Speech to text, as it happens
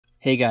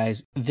Hey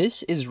guys,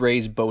 this is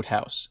Ray's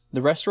Boathouse,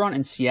 the restaurant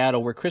in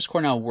Seattle where Chris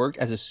Cornell worked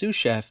as a sous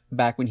chef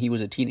back when he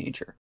was a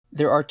teenager.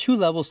 There are 2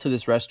 levels to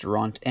this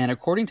restaurant, and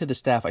according to the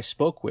staff I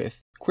spoke with,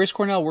 Chris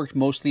Cornell worked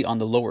mostly on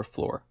the lower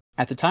floor.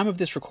 At the time of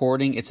this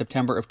recording, it's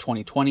September of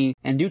 2020,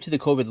 and due to the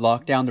COVID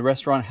lockdown, the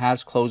restaurant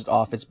has closed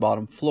off its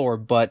bottom floor,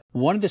 but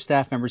one of the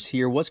staff members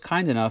here was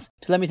kind enough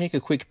to let me take a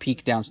quick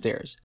peek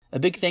downstairs. A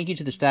big thank you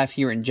to the staff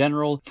here in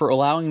general for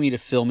allowing me to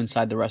film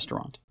inside the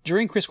restaurant.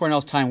 During Chris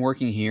Cornell's time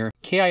working here,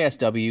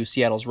 KISW,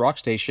 Seattle's rock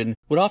station,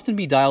 would often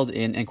be dialed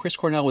in and Chris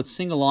Cornell would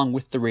sing along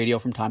with the radio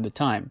from time to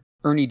time.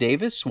 Ernie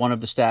Davis, one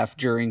of the staff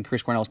during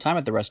Chris Cornell's time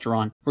at the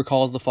restaurant,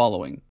 recalls the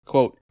following,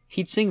 quote,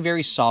 "He'd sing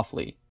very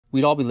softly.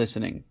 We'd all be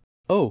listening.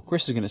 Oh,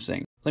 Chris is going to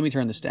sing. Let me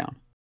turn this down."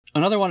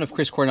 Another one of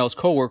Chris Cornell's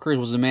co-workers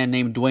was a man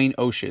named Dwayne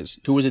Oshis,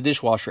 who was a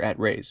dishwasher at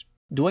Ray's.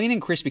 Dwayne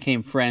and Chris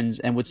became friends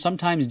and would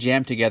sometimes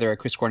jam together at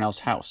Chris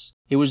Cornell's house.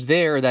 It was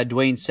there that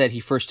Dwayne said he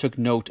first took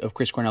note of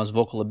Chris Cornell's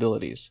vocal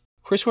abilities.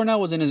 Chris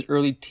Cornell was in his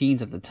early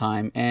teens at the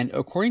time, and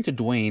according to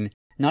Dwayne,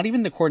 not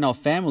even the Cornell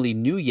family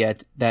knew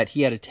yet that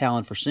he had a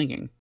talent for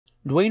singing.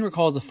 Dwayne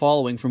recalls the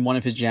following from one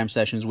of his jam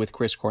sessions with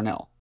Chris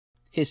Cornell.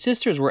 His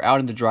sisters were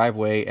out in the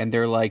driveway and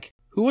they're like,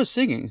 "Who was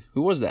singing?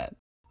 Who was that?"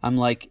 I'm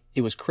like,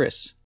 "It was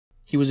Chris."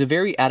 He was a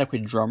very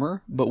adequate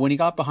drummer, but when he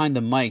got behind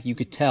the mic, you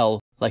could tell,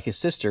 like his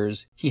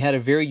sisters, he had a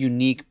very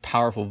unique,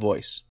 powerful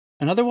voice.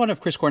 Another one of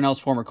Chris Cornell's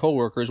former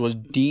co-workers was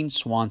Dean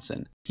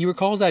Swanson. He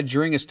recalls that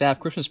during a staff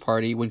Christmas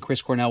party when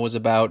Chris Cornell was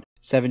about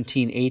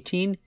 17,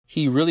 18,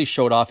 he really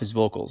showed off his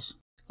vocals.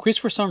 Chris,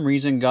 for some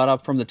reason, got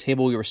up from the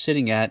table we were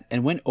sitting at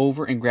and went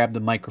over and grabbed the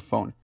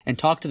microphone and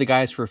talked to the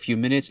guys for a few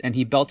minutes, and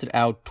he belted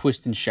out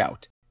 "Twist and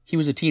Shout." He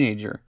was a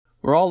teenager.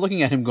 We're all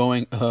looking at him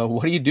going,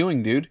 what are you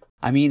doing, dude?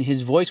 I mean,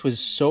 his voice was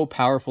so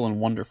powerful and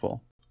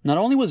wonderful. Not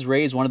only was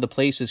Ray's one of the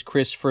places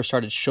Chris first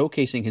started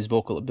showcasing his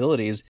vocal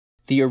abilities,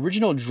 the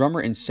original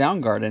drummer in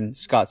Soundgarden,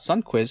 Scott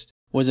Sundquist,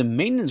 was a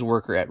maintenance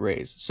worker at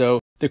Ray's, so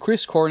the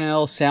Chris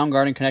Cornell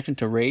Soundgarden connection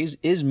to Ray's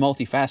is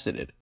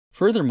multifaceted.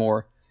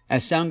 Furthermore,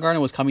 as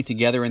Soundgarden was coming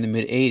together in the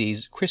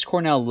mid-80s, Chris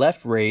Cornell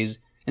left Ray's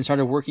and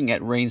started working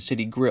at Rain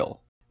City Grill.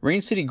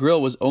 Rain City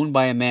Grill was owned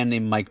by a man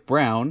named Mike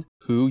Brown,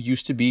 who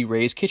used to be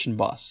Ray's kitchen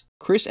boss.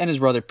 Chris and his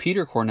brother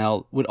Peter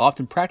Cornell would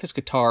often practice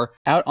guitar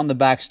out on the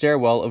back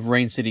stairwell of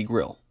Rain City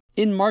Grill.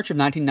 In March of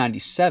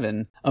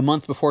 1997, a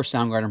month before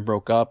Soundgarden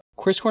broke up,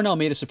 Chris Cornell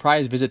made a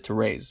surprise visit to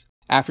Ray's.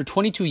 After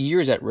 22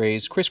 years at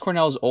Ray's, Chris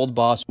Cornell's old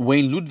boss,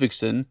 Wayne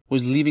Ludvigsen,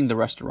 was leaving the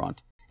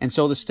restaurant, and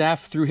so the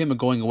staff threw him a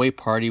going-away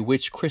party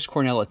which Chris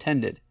Cornell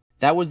attended.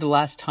 That was the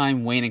last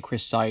time Wayne and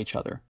Chris saw each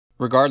other.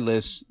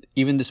 Regardless,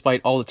 even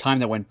despite all the time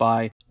that went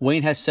by,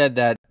 Wayne has said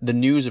that the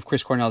news of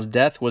Chris Cornell's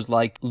death was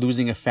like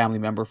losing a family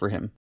member for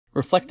him.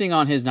 Reflecting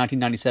on his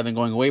 1997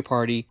 going-away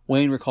party,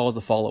 Wayne recalls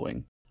the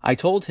following. "I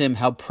told him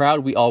how proud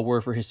we all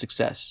were for his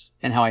success,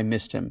 and how I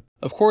missed him.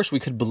 Of course, we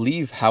could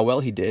believe how well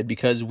he did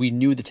because we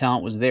knew the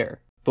talent was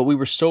there, but we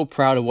were so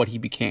proud of what he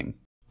became."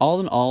 All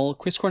in all,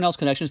 Chris Cornell's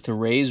connections to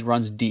Ray's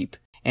runs deep,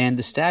 and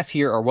the staff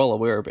here are well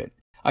aware of it.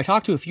 I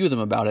talked to a few of them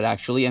about it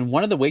actually, and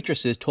one of the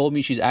waitresses told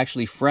me she's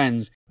actually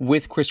friends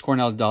with Chris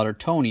Cornell's daughter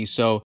Tony,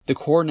 so the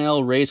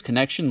Cornell-Ray's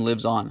connection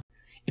lives on.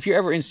 If you're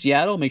ever in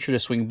Seattle, make sure to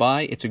swing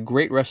by. It's a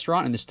great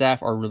restaurant and the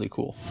staff are really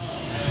cool.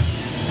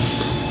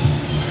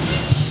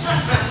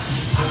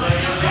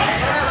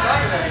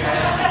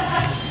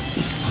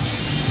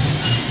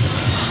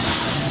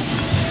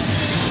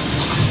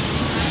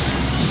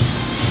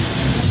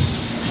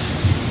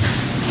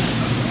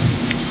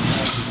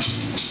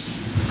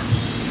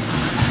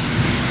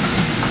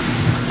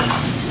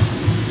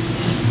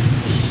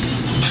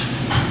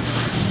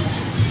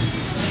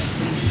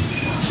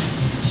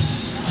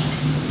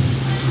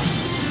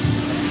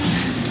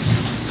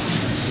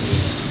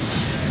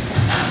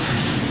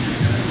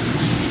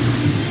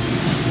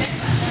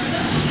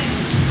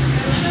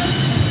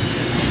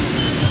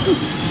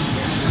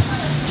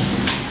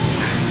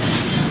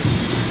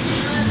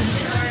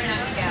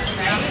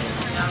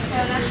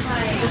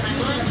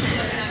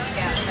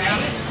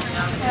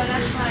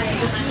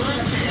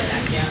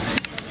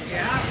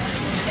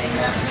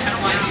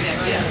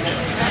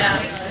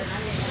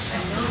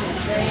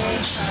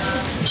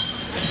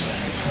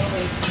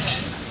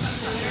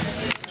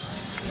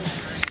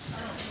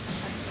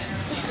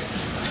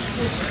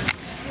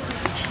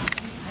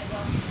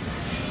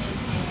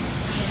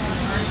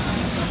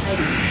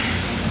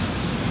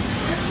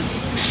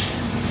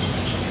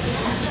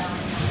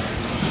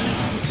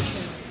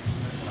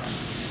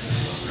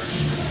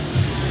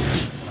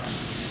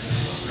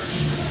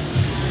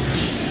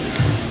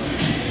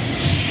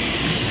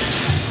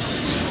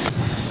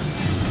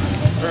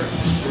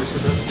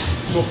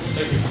 Cool,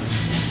 thank you.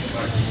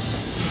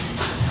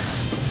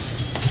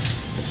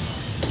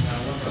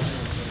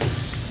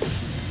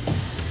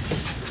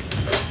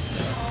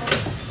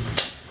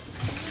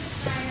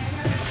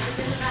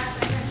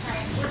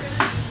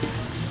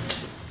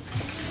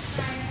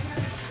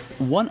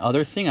 One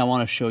other thing I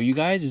want to show you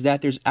guys is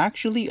that there's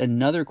actually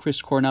another Chris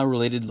Cornell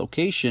related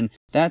location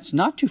that's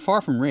not too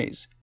far from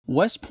Ray's.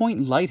 West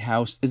Point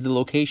Lighthouse is the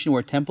location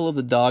where Temple of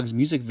the Dog's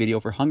music video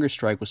for Hunger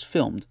Strike was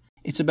filmed.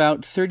 It's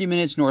about 30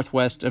 minutes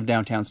northwest of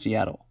downtown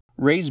Seattle.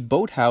 Ray's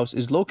Boathouse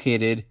is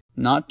located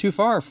not too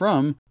far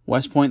from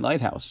West Point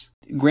Lighthouse.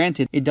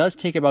 Granted, it does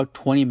take about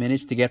 20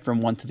 minutes to get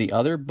from one to the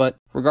other, but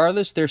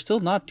regardless, they're still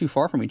not too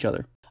far from each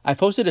other. I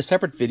posted a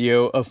separate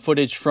video of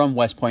footage from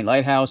West Point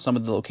Lighthouse, some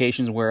of the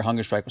locations where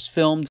Hunger Strike was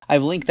filmed.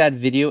 I've linked that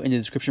video in the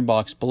description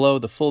box below,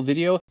 the full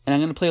video, and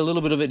I'm going to play a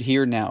little bit of it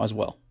here now as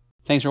well.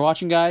 Thanks for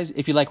watching, guys.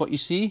 If you like what you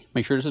see,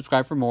 make sure to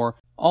subscribe for more.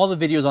 All the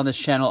videos on this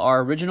channel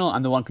are original.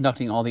 I'm the one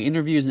conducting all the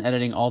interviews and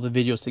editing all the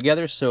videos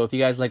together, so if you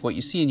guys like what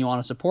you see and you want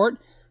to support,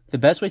 the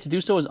best way to do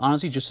so is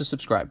honestly just to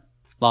subscribe.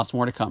 Lots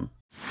more to come.